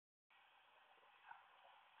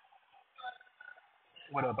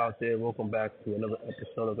What up out there? Welcome back to another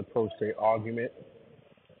episode of the Pro Se Argument.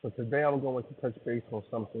 So today I'm going to touch base on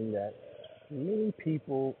something that many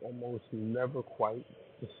people almost never quite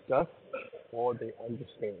discuss or they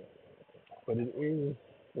understand. But it is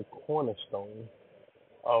the cornerstone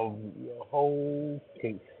of your whole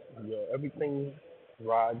case. Everything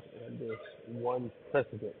rides on this one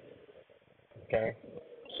precedent. Okay?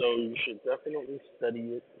 So you should definitely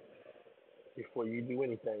study it before you do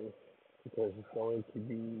anything because it's going to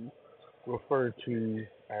be referred to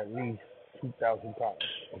at least 2,000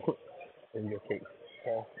 times in your case,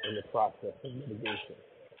 okay, in the process of litigation.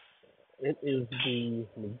 It is the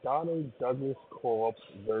McDonnell Douglas Corp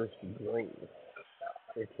versus Green.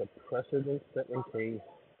 It's a precedent-setting case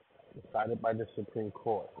decided by the Supreme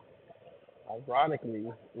Court.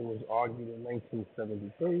 Ironically, it was argued in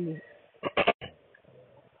 1973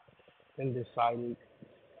 and decided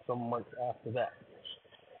some months after that.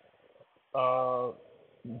 A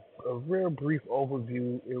real brief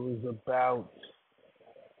overview. It was about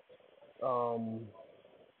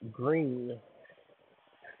Green.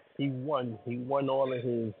 He won. He won all of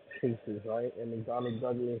his cases, right? And McDonnell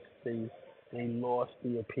Douglas, they lost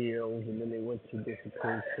the appeals, and then they went to the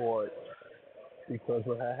Supreme Court because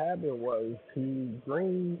what had happened was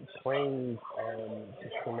Green claimed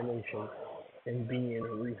discrimination and being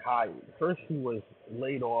rehired. First, he was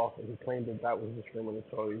laid off, and he claimed that was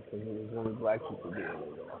discriminatory because it was only black people being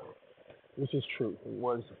laid off, which is true. It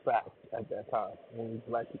was a fact at that time. Only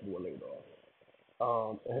black people were laid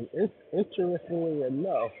off. And interestingly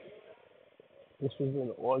enough, this was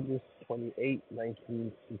in August 28,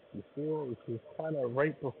 1964, which was kind of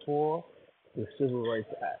right before the Civil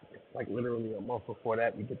Rights Act. Like literally a month before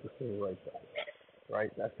that, we get the Civil Rights Act.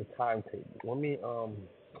 Right? That's the timetable.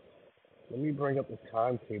 Let me bring up the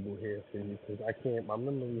timetable here for you because I can't. My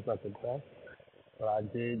memory is not the best, but I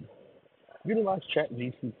did utilize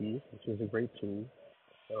ChatGPT, which is a great tool.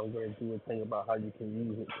 And I'm going to do a thing about how you can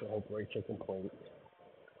use it to help write your complaint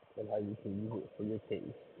and how you can use it for your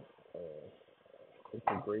case. It's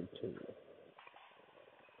a great tool.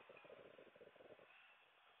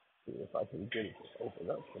 See if I can get it to open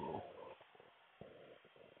up for me.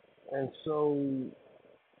 And so,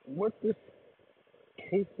 what this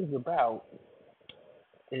case is about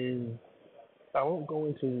is I won't go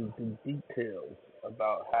into the details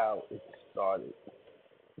about how it started.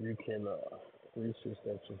 You can research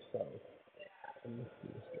that yourself. Let me see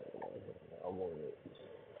what's going on here. I want it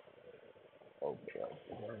open up.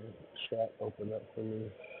 Chat open up for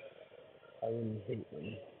me. I really hate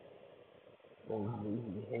when things leave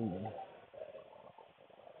me hanging.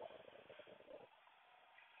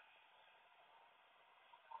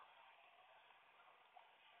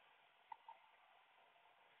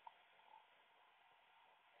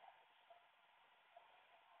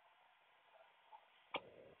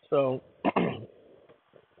 So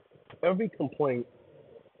every complaint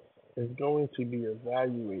is going to be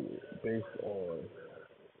evaluated based on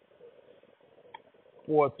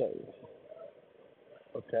four things.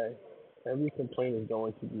 Okay? Every complaint is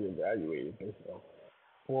going to be evaluated based on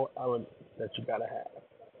four elements that you gotta have.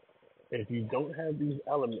 If you don't have these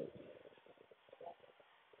elements,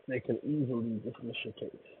 they can easily dismiss your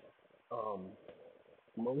case.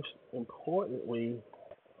 Most importantly,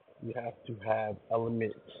 you have to have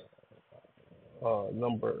element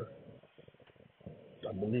number,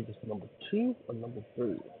 I believe it's number 2 or number 3.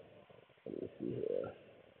 Let me see here.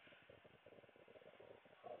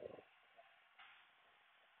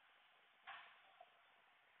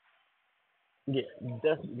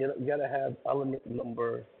 Yeah, you gotta have element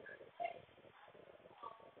number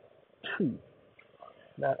 2.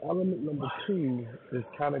 Now, element number 2 is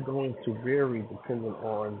kind of going to vary depending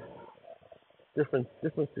on different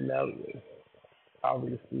scenarios.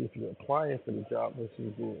 Obviously, if you're applying for the job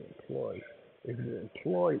versus being employed, if you're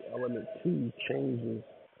employed, element 2 changes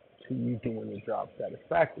to you doing the job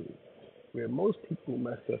satisfactorily. Where most people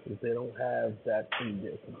mess up is they don't have that in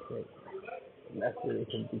their complaint. And that's where they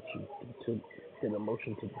can get you to get a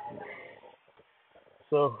motion to dismiss.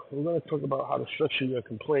 So we're going to talk about how to structure your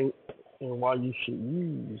complaint and why you should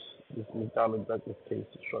use this McDonnell Douglas case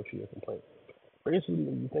to structure your complaint. Basically,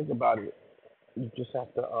 when you think about it, you just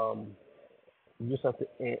have to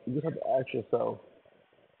ask yourself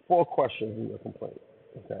 4 questions in your complaint.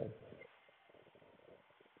 Okay.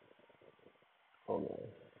 Hold on.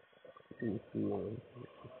 Let me see.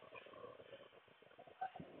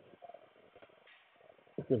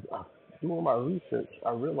 Because doing my research,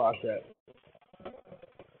 I realized that.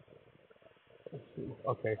 Let's see.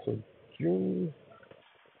 Okay, so June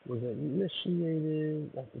was initiated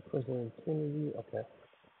after President Kennedy. Okay,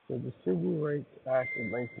 so the Civil Rights Act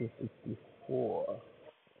of 1964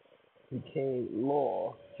 became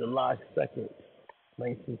law July 2nd,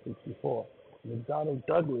 1964. McDonnell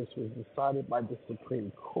Douglas was decided by the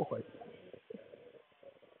Supreme Court.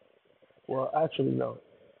 Well, actually, no.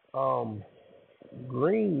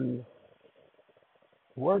 Green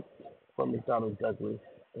worked for McDonnell Douglas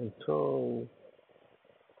until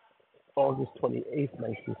August 28th,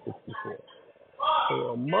 1964. So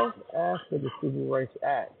a month after the Civil Rights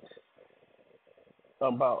Act,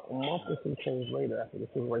 about a month or some change later after the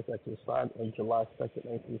Civil Rights Act was signed on July 2nd,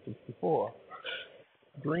 1964,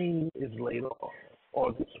 Green is laid off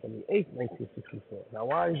August 28th, 1964. Now,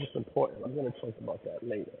 why is this important? I'm going to talk about that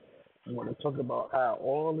later. I want to talk about how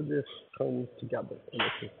all of this comes together in a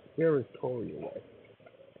conspiratorial way.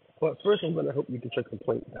 But first, I'm going to help you get your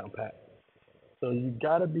complaint down pat. So you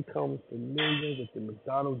got to become familiar with the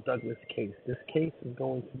McDonnell Douglas case. This case is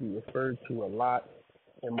going to be referred to a lot,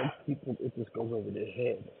 and most people, it just goes over their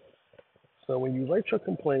head. So when you write your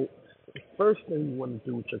complaint, the first thing you want to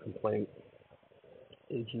do with your complaint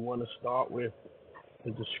is you want to start with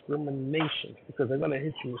the discrimination, because they're going to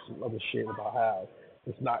hit you with some other shit about how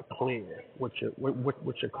it's not clear what your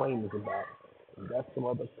claim is about. And that's some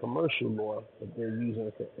other commercial law that they're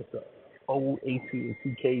using. It's an old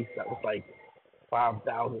AT&T case that was like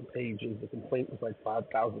 5,000 pages. The complaint was like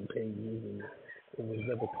 5,000 pages, and it was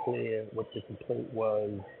never clear what the complaint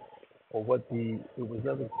was, or the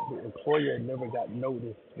employer never got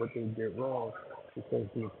noticed what they did wrong because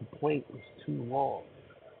the complaint was too long.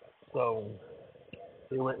 So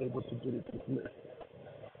they weren't able to get it dismissed.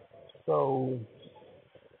 So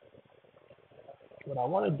what I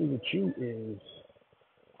want to do with you is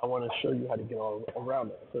I want to show you how to get all around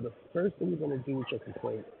it. So the first thing you're going to do with your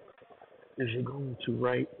complaint is you're going to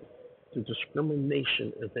write the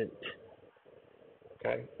discrimination event,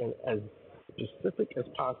 okay, and as specific as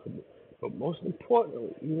possible. But most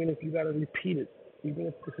importantly, even if you got to repeat it, even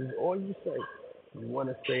if this is all you say, you want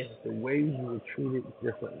to say the ways you were treated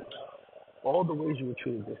differently. All the ways you were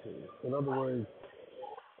treated differently. In other words,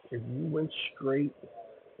 if you went straight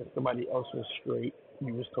and somebody else went straight,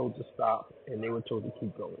 you was told to stop and they were told to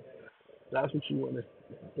keep going. That's what you want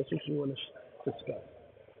to discuss.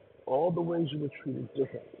 All the ways you were treated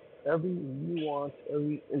differently. Every nuance,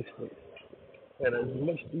 every instance, and as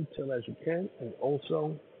much detail as you can, and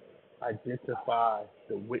also identify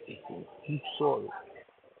the witnesses. You saw it.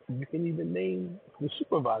 You can even name the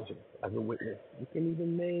supervisor as a witness. You can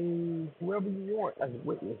even name whoever you want as a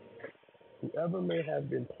witness. Whoever may have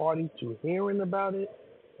been party to hearing about it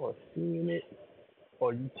or seeing it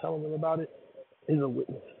or you telling them about it is a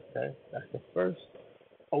witness. Okay? That's the first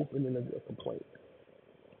opening of your complaint.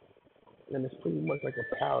 And it's pretty much like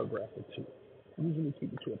a paragraph or two. Usually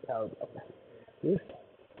keep it to a paragraph or two.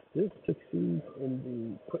 This succeeds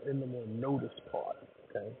in the putting them on notice part.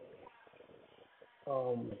 Okay?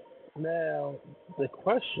 Now, the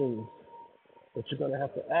questions that you're going to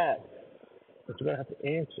have to ask, that you're going to have to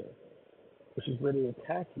answer, which is where they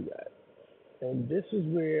attack you at. And this is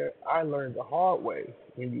where I learned the hard way.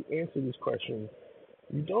 When you answer these questions,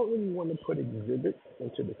 you don't really want to put exhibits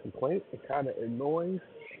into the complaint. It kind of annoys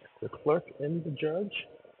the clerk and the judge.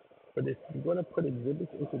 But if you're going to put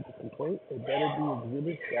exhibits into the complaint, it better be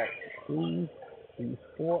exhibits that prove these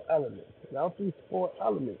four elements. Without these four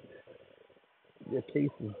elements, your case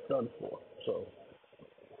is done for. So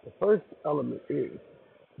the first element is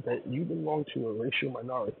that you belong to a racial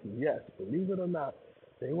minority. Yes, believe it or not,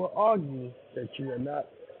 they will argue that you are not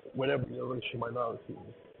whatever your racial minority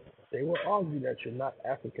is. They will argue that you're not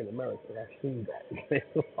African American. I've seen that. They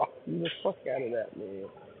will argue the fuck out of that, man.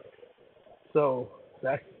 So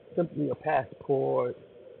that's simply a passport,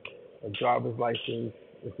 a driver's license,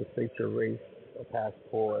 if it states your race, a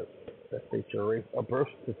passport that states your race, a birth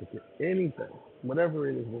certificate, anything, whatever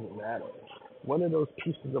it is, doesn't matter. One of those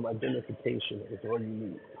pieces of identification is all you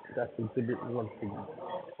need. That's exhibit 1 for you.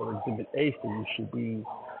 Or exhibit A for you should be,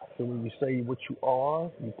 so when you say what you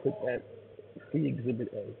are, you put that, see exhibit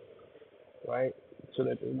A, right? So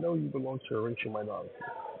that they know you belong to a racial minority.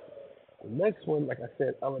 The next one, like I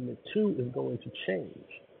said, element 2 is going to change.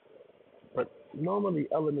 But normally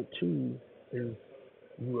element 2 is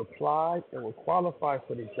you apply and will qualify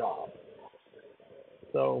for the job.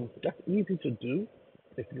 So that's easy to do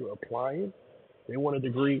if you're applying. They want a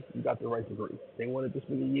degree, you got the right degree. They wanted this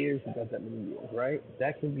many years, you got that many years, right?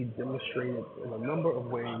 That can be demonstrated in a number of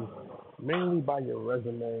ways, mainly by your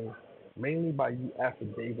resume, mainly by you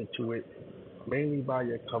affidavit to it, mainly by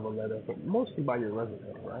your cover letter, but mostly by your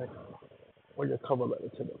resume, right? Or your cover letter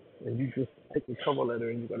to them. And you just take the cover letter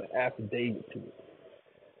and you're going to affidavit to it.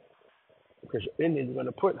 Because in there, you're going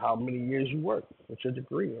to put how many years you worked with your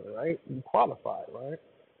degree, right? You qualified, right?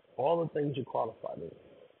 All the things you qualified in.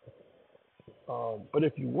 But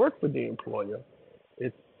if you work for the employer,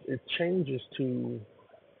 it it changes to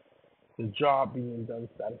the job being done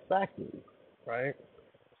satisfactorily, right?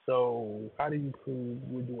 So how do you prove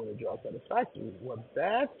you're doing a job satisfactorily? Well,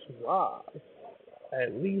 that's why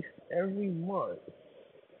at least every month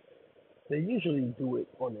they usually do it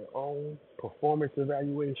on their own performance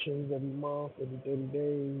evaluations every month, every 30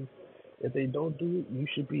 days. If they don't do it, you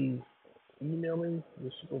should be emailing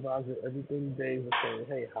your supervisor every 30 days and saying,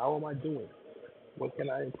 hey, how am I doing? What can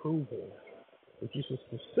I improve in? But you should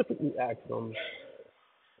specifically ask them,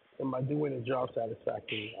 am I doing the job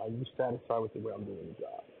satisfactorily? Are you satisfied with the way I'm doing the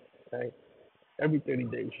job? Okay? Every 30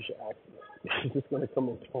 days you should ask them. It's going to come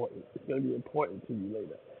important. It's going to be important to you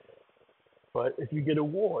later. But if you get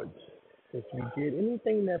awards, if you get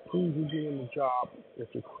anything that proves you're doing the job,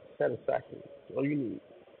 it's satisfactory. That's all you need.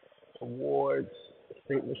 Awards,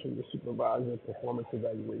 statements from your supervisor, performance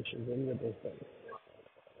evaluations, any of those things.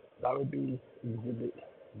 That would be Exhibit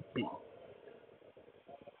B.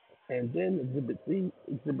 And then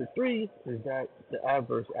Exhibit 3 is that the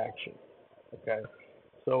adverse action. Okay?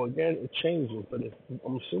 So again, it changes, but if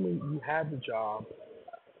I'm assuming you have the job,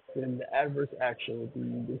 then the adverse action would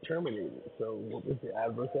be terminated. So what was the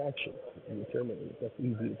adverse action? You terminated. That's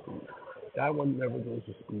easy to prove. That one never goes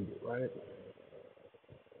disputed, right?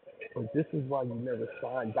 But this is why you never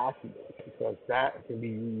sign documents, because that can be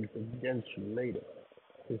used against you later.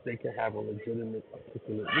 Because they can have a legitimate,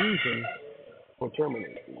 articulate reason for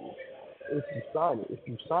terminating you. If you sign it,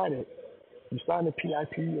 you sign a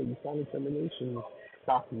PIP or you sign a termination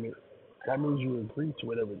document, that means you agree to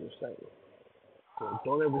whatever they're saying. So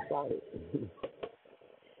don't ever sign it.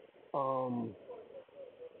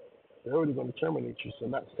 They're already going to terminate you, so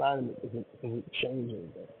not signing it doesn't change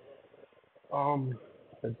anything.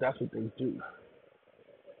 And that's what they do.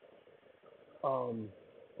 And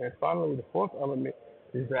finally, the fourth element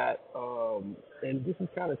is that, and this is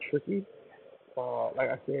kind of tricky. Like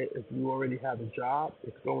I said, if you already have a job,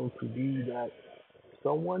 it's going to be that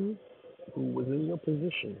someone who was in your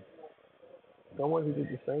position, someone who did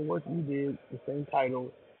the same work you did, the same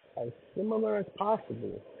title, as similar as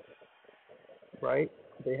possible, right?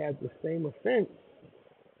 They had the same offense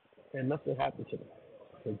and nothing happened to them.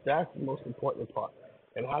 So that's the most important part.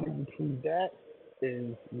 And how do you prove that?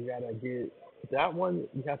 Is you gotta get that one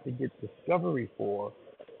you have to get discovery for,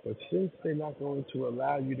 but since they're not going to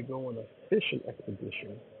allow you to go on a fishing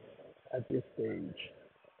expedition at this stage,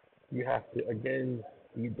 you have to again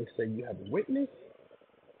either say you have a witness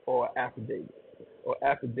or affidavit. Or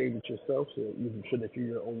affidavit yourself so you can show that you're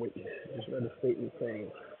your own witness. Just write a statement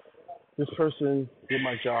saying, this person did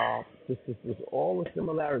my job, this all the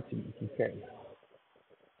similarities you can.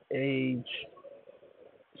 Age,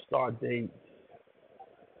 start date,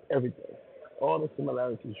 everything. All the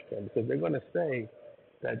similarities you can, because they're going to say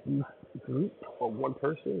that this group or one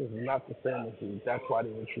person is not the same as you. That's why they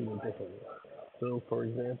were treated differently. So, for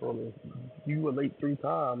example, if you were late 3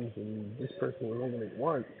 times and this person was only late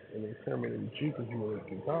once and they terminated you because you were late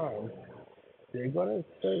 3 times, they're going to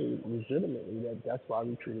say legitimately that that's why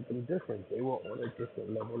we treated them different. They were on a different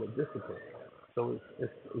level of discipline. So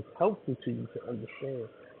it's helpful to you to understand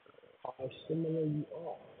how similar you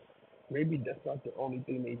are. Maybe that's not the only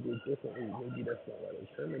thing they did differently. Maybe that's not why they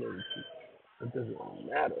terminated you. It doesn't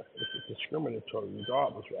matter if it's discriminatory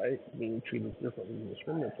regardless, right? Being treated differently is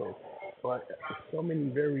discriminatory. But there's so many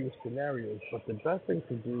various scenarios. But the best thing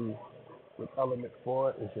to do with element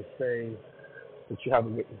 4 is to say that you have a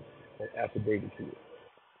witness, an affidavit to it.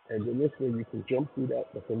 And then this way you can jump through that.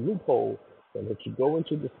 That's a loophole that lets you go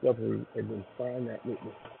into discovery and then find that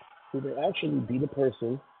witness who may actually be the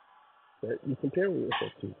person that you compare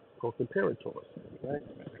yourself to, or comparators, right?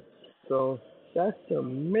 So that's the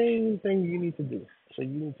main thing you need to do. So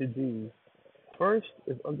you need to do first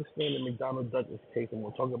is understand the McDonnell Douglas case, and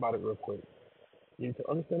we'll talk about it real quick. You need to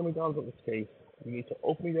understand the McDonnell Douglas case. You need to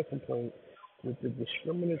open your complaint with the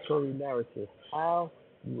discriminatory narrative, how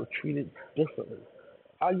you were treated differently,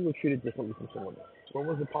 how you were treated differently from someone else. What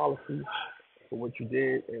was the policy for what you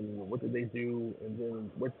did, and what did they do, and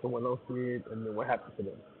then what someone else did, and then what happened to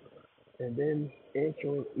them. And then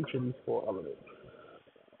answering each of these 4 elements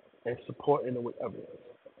and supporting it with evidence.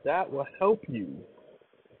 That will help you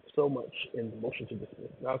so much in the motion to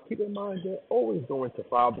dismiss. Now, keep in mind, they're always going to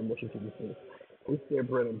file the motion to dismiss. It's their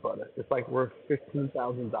bread and butter. It's like worth $15,000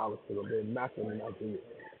 to them. They're not going to not do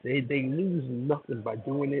it. They lose nothing by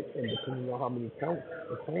doing it, and depending on how many counts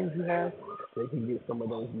or claims you have, they can get some of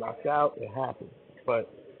those knocked out. It happens.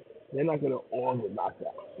 But they're not going to all get knocked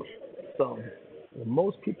out. So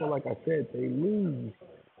most people, like I said, they lose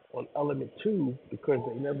on element 2 because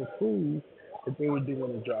they never proved that they were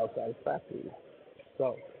doing the job satisfactorily.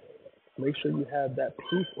 So Make sure you have that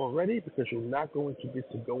proof already because you're not going to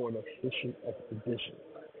get to go on a fishing expedition.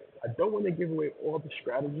 I don't want to give away all the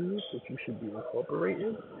strategies that you should be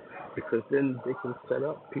incorporating because then they can set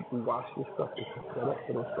up, people watch this stuff, they can set up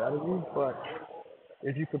for those strategies. But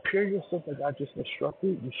if you prepare yourself like I just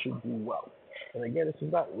instructed, you should do well. And again, this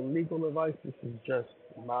is not legal advice, this is just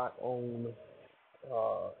my own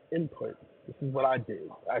input. This is what I did.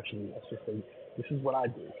 Actually, I should say, this is what I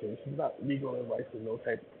did. Okay? This is not legal advice in no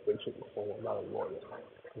type of way, shape, or form. I'm not a lawyer.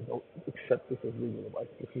 So don't accept this as legal advice.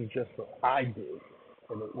 This is just what I did,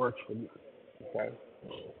 and it works for me. Okay?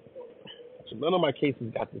 So none of my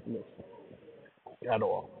cases got dismissed at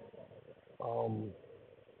all. Um,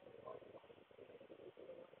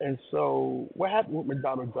 and so what happened with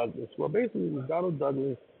McDonnell Douglas? Well, basically, McDonnell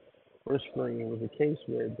Douglas first Green was a case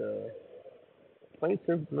where the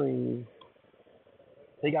plaintiff Green,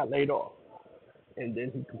 he got laid off. And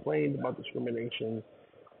then he complained about discrimination,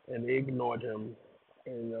 and they ignored him.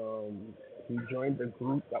 And he joined the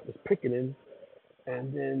group that was picketing,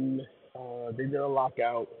 and then they did a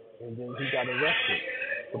lockout, and then he got arrested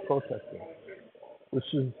for protesting, which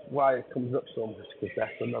is why it comes up so much,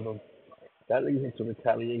 because that leads into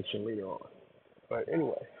retaliation later on. But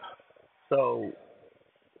anyway, so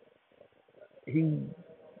he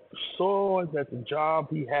saw that the job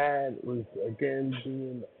he had was again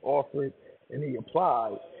being offered, and he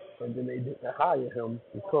applied, and then they didn't hire him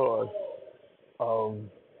because of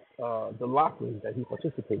the locking that he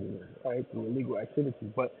participated in, right, the illegal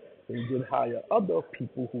activity. But they did hire other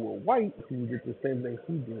people who were white who did the same thing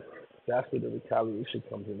he did. That's where the retaliation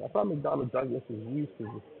comes in. That's why McDonnell Douglas is used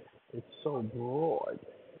to. It's so broad.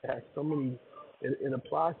 It has so many. It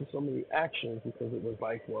applies to so many actions because it was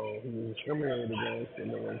like, well, he was discriminated against,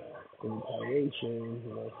 and then the retaliation,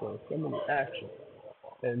 so many actions.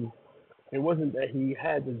 And it wasn't that he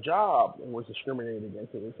had the job and was discriminated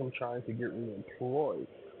against. It was him trying to get reemployed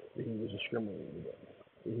that he was discriminated against.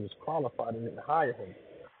 He was qualified and didn't hire him.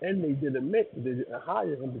 And they did admit that they didn't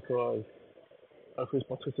hire him because of his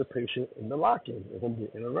participation in the lock-in, of him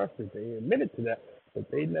getting arrested. They admitted to that, but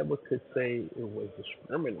they never could say it was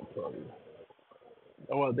discriminatory.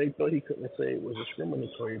 Well, they thought he couldn't say it was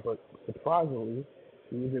discriminatory, but surprisingly,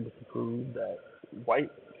 he was able to prove that white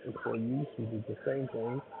employees who did the same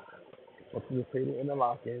thing, participated in the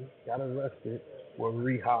lock-in, got arrested, were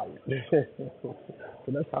rehired. So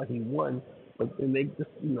that's how he won. But then they just,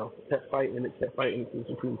 kept fighting to the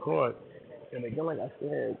Supreme Court. And again, like I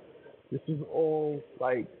said, this is all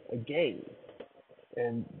like a game.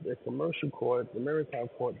 And the commercial court, the maritime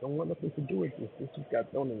court, don't want nothing to do with this. This just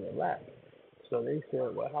got thrown in their lap. So they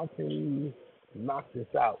said, well, how can we knock this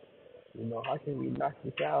out? How can we knock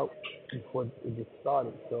this out before it gets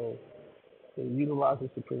started? So they utilize the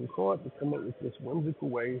Supreme Court to come up with this whimsical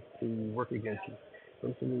way to work against you.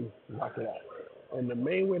 Essentially, knock it out. And the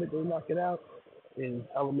main way that they knock it out is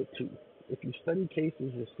element 2. If you study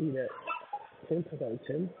cases, you'll see that 10 times out of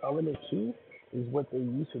 10, element 2 is what they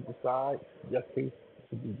use to decide your case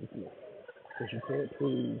to be dismissed. Because you can't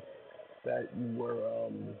prove that you were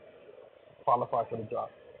qualified for the job.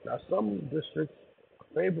 Now, some districts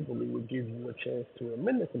favorably would give you a chance to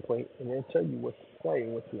amend the complaint, and they'll tell you what to say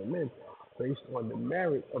and what to amend based on the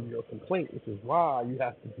merit of your complaint, which is why you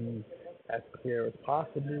have to be as clear as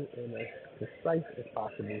possible and as precise as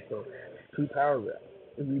possible. So, 2 paragraphs.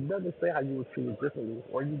 If you never say how you were treated differently,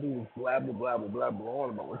 all you do is blabber, blabber, blabber on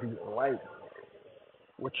about what you didn't like,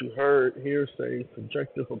 what you heard, hearsay,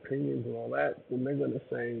 subjective opinions, and all that, then they're going to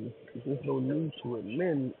say, there's no need to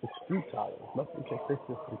amend, it's futile. Nothing can fix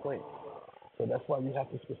this complaint. So that's why you have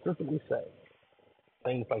to specifically say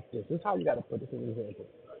things like this. This is how you got to put this in an example.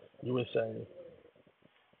 You would say,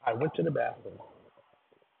 I went to the bathroom.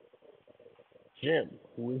 Jim,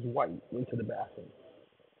 who is white, went to the bathroom.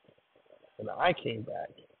 When I came back,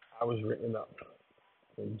 I was written up.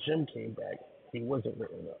 When Jim came back, he wasn't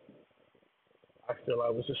written up. I feel I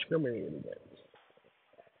was discriminated against.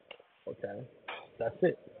 Okay? That's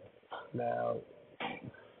it. Now,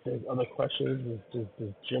 there's other questions.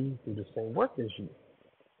 Does Jim do the same work as you?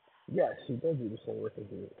 Yes, he does do the same work as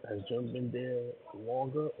you. Has Jim been there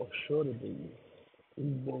longer or shorter than you? He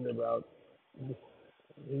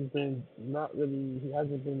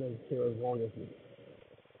hasn't been here as long as you.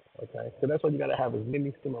 Okay? So that's why you got to have as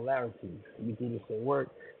many similarities. You do the same work,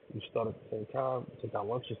 you start at the same time, you take out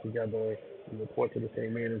lunches together, you report to the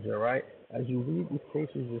same manager, right? As you read these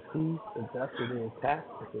cases, you see if that's what they attack,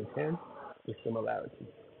 if they can, the similarities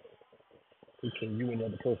between you and the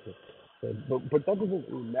other person. So, but that doesn't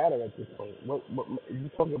really matter at this point. What you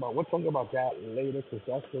talking about? We're talking about that later because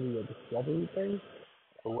that's really a discovery thing.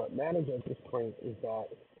 But what matters at this point is that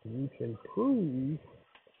you can prove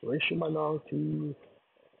racial minorities,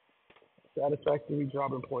 satisfactory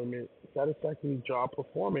job employment, satisfactory job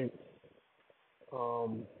performance,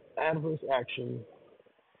 adverse action,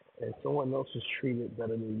 and someone else is treated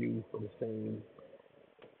better than you for the same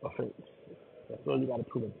offense. That's all you got to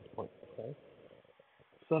prove at this point. Okay.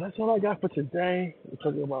 So that's all I got for today. We're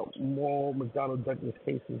talking about more McDonnell Douglas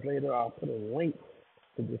cases later. I'll put a link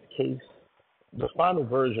to this case, the final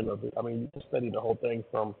version of it. I mean, you can study the whole thing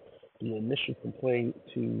from the initial complaint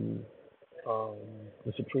to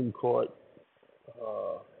the Supreme Court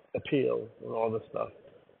appeal and all this stuff.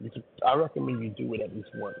 I recommend you do it at least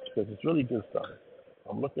once because it's really good stuff.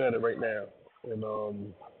 I'm looking at it right now, and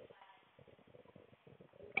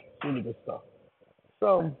it's really good stuff.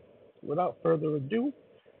 So, without further ado,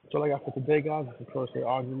 that's all I got for today, guys. It's a pro se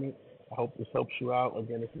argument. I hope this helps you out.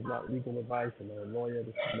 Again, this is not legal advice. I'm not a lawyer.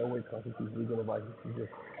 This is no way constitutes legal advice. This is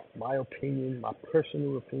just my opinion, my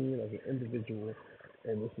personal opinion as an individual,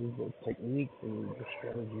 and this is the techniques and the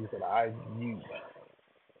strategies that I use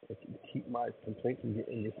to keep my complaint from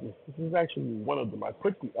getting dismissed. This is actually one of them. I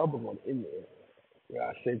put the other one in there where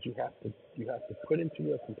I said you have to put into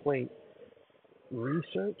your complaint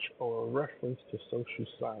research or a reference to social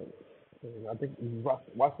science. And I think you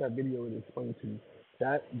watch that video and explain to you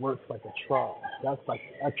that works like a charm. That's like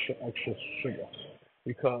extra sugar,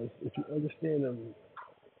 because if you understand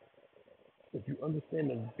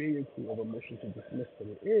the vehicle of a motion to dismiss that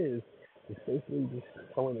it is, it's basically just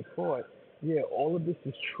telling the court, yeah, all of this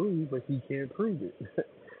is true, but he can't prove it.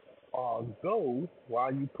 Go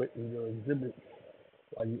while you put in your exhibits,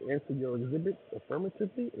 while you answer your exhibits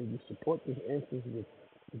affirmatively, and you support those answers with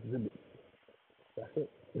exhibits. That's it.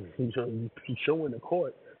 You show in the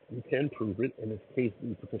court you can prove it, and this case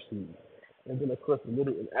needs to proceed. And then, of course, the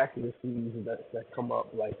little inaccuracies that come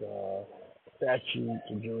up, like statutes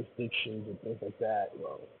and jurisdictions and things like that,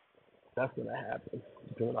 well, that's going to happen.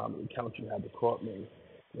 Depending on how many counts you have, the court may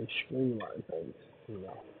streamline things, you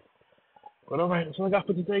know. But all right, that's all I got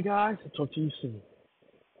for today, guys. I'll talk to you soon.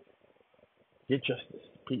 Get justice.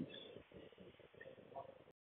 Peace.